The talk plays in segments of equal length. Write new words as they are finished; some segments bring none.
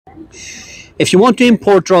If you want to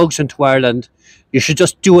import drugs into Ireland, you should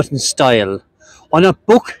just do it in style. Why not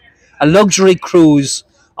book a luxury cruise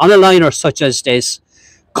on a liner such as this?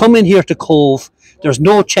 Come in here to Cobh. There's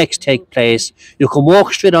no checks take place. You can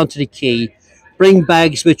walk straight onto the quay, bring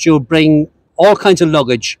bags with you, bring all kinds of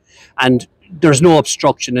luggage, and there's no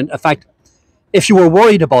obstruction. And in fact, if you were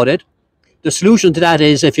worried about it, the solution to that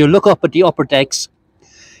is if you look up at the upper decks,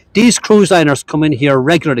 these cruise liners come in here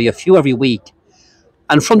regularly, a few every week.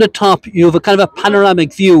 And from the top, you have a kind of a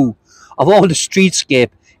panoramic view of all the streetscape,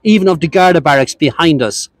 even of the Garda barracks behind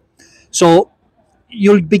us. So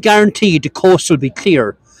you'll be guaranteed the coast will be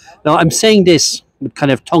clear. Now, I'm saying this with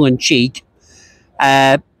kind of tongue in cheek,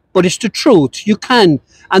 but it's the truth. You can,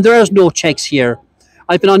 and there is no checks here.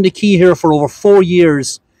 I've been on the quay here for over 4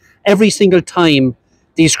 years. Every single time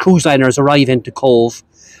these cruise liners arrive into Cobh,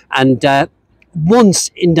 and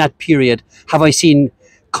once in that period have I seen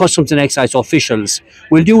Customs and Excise officials.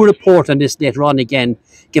 We'll do a report on this later on again,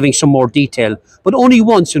 giving some more detail. But only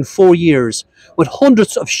once in 4 years, with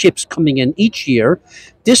hundreds of ships coming in each year.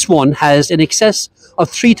 This one has in excess of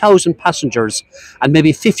 3,000 passengers and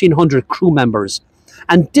maybe 1,500 crew members.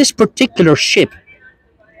 And this particular ship,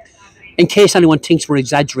 in case anyone thinks we're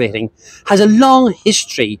exaggerating, has a long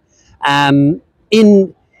history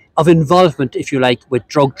of involvement, if you like, with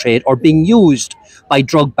drug trade or being used by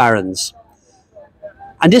drug barons.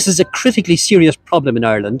 And this is a critically serious problem in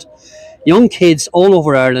Ireland. Young kids all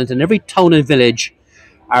over Ireland in every town and village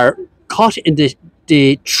are caught in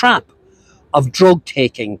the trap of drug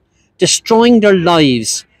taking, destroying their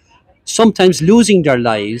lives, sometimes losing their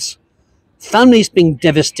lives, families being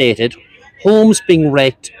devastated, homes being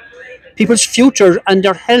wrecked, people's future and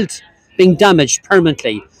their health being damaged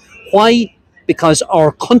permanently. Why? Because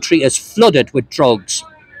our country is flooded with drugs.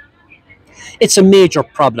 It's a major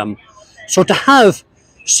problem. So to have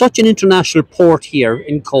such an international port here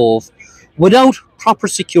in Cobh, without proper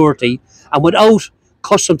security and without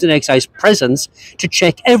Customs and Excise presence to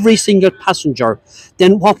check every single passenger,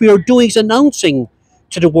 then what we are doing is announcing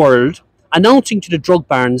to the world, announcing to the drug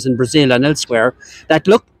barons in Brazil and elsewhere that,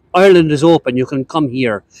 look, Ireland is open, you can come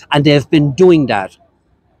here. And they've been doing that.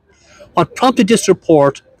 What prompted this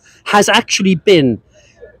report has actually been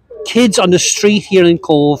kids on the street here in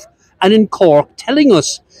Cobh and in Cork telling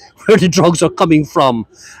us where the drugs are coming from,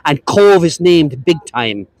 and Cobh is named big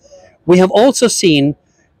time. We have also seen,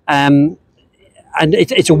 and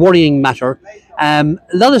it's a worrying matter, a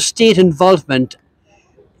lot of state involvement.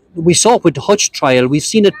 We saw it with the Hutch trial. We've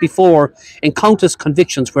seen it before in countless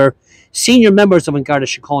convictions where senior members of Garda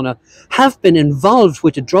Síochána have been involved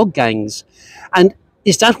with the drug gangs. And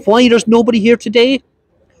is that why there's nobody here today?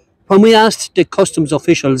 When we asked the customs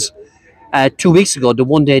officials 2 weeks ago, the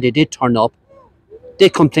one day they did turn up, they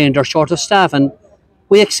complained they're short of staff, and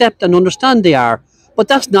we accept and understand they are. But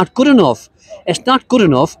that's not good enough. It's not good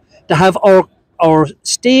enough to have our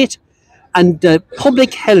state and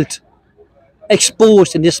public health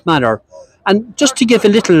exposed in this manner. And just to give a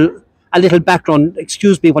little background,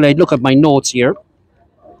 excuse me while I look at my notes here.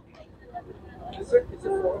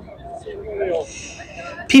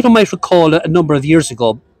 People might recall a number of years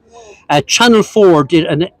ago, Channel 4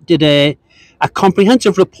 did a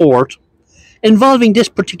comprehensive report involving this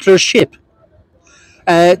particular ship,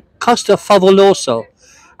 Costa Favolosa,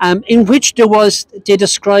 in which they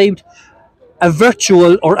described a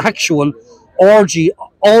virtual or actual orgy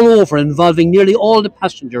all over involving nearly all the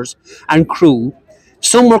passengers and crew.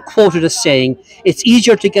 Some were quoted as saying, it's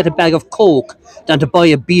easier to get a bag of Coke than to buy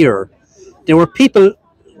a beer. There were people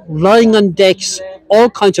lying on decks, all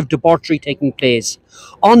kinds of debauchery taking place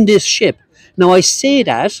on this ship. Now I say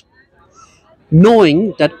that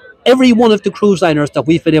knowing that every one of the cruise liners that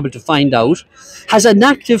we've been able to find out has an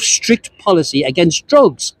active, strict policy against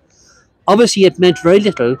drugs. Obviously, it meant very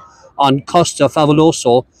little on Costa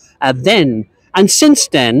Favolosa then. And since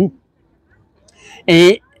then,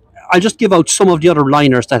 I'll just give out some of the other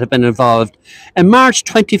liners that have been involved. In March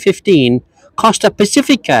 2015, Costa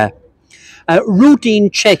Pacifica, routine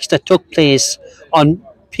checks that took place on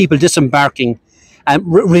people disembarking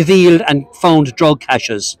revealed and found drug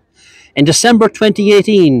caches. In December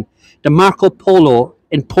 2018, the Marco Polo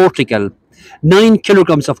in Portugal, 9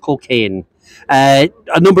 kilograms of cocaine. A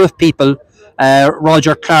number of people,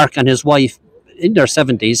 Roger Clark and his wife in their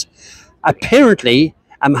 70s, apparently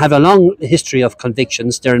have a long history of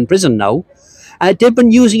convictions. They're in prison now. They've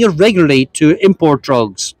been using it regularly to import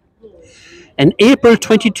drugs. In April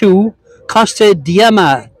 22, Costa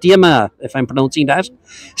Diama, if I'm pronouncing that,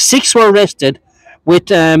 6 were arrested with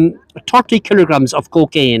 30 kilograms of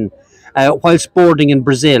cocaine whilst boarding in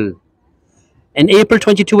Brazil. In April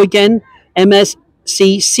 22 again,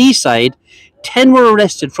 MSC Seaside, 10 were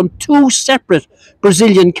arrested from 2 separate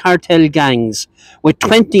Brazilian cartel gangs with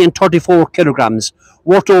 20 and 34 kilograms,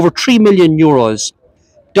 worth over 3 million euros.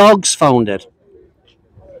 Dogs found it.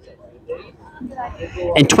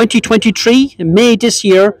 In 2023, in May this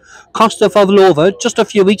year, Costa Favolosa, just a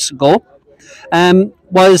few weeks ago,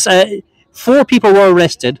 was 4 people were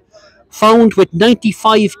arrested, found with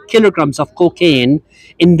 95 kilograms of cocaine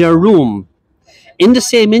in their room. In the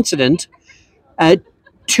same incident,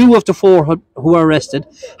 2 of the 4 who were arrested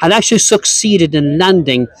had actually succeeded in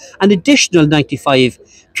landing an additional 95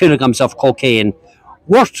 kilograms of cocaine,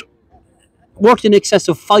 worth in excess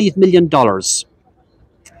of $5 million.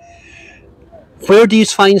 Where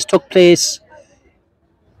these finds took place,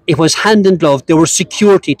 it was hand in glove. There was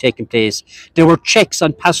security taking place. There were checks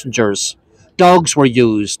on passengers. Dogs were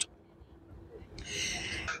used.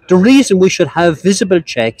 The reason we should have visible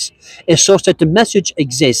checks is such that the message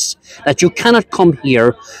exists that you cannot come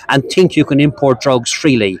here and think you can import drugs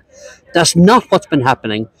freely. That's not what's been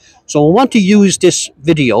happening. So I want to use this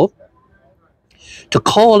video to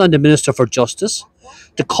call on the Minister for Justice,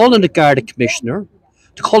 to call on the Garda Commissioner,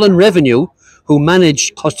 to call on Revenue, who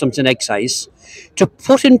manage customs and excise, to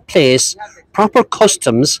put in place proper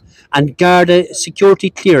customs and Garda security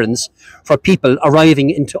clearance for people arriving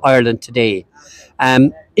into Ireland today.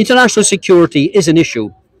 International security is an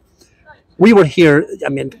issue. We were here,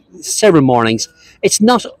 several mornings. It's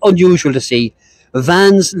not unusual to see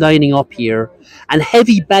vans lining up here and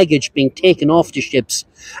heavy baggage being taken off the ships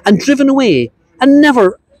and driven away, and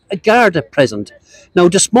never a Garda present. Now,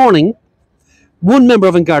 this morning, one member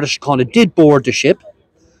of Garda Síochána did board the ship.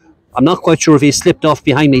 I'm not quite sure if he slipped off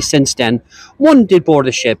behind me since then. One did board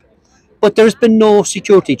the ship, but there's been no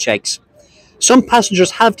security checks. Some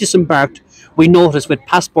passengers have disembarked, we noticed, with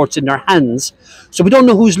passports in their hands, so we don't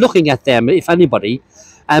know who's looking at them, if anybody.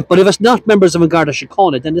 But if it's not members of Garda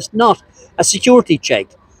Síochána, then it's not a security check.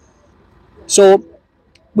 So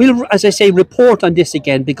we'll, as I say, report on this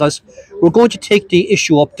again, because we're going to take the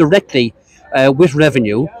issue up directly with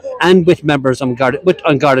Revenue and with members of Garda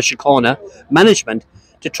Síochána management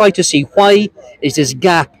to try to see why is this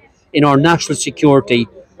gap in our national security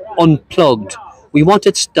unplugged. We want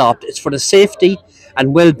it stopped. It's for the safety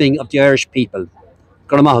and well-being of the Irish people.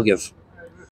 Guramahagiv.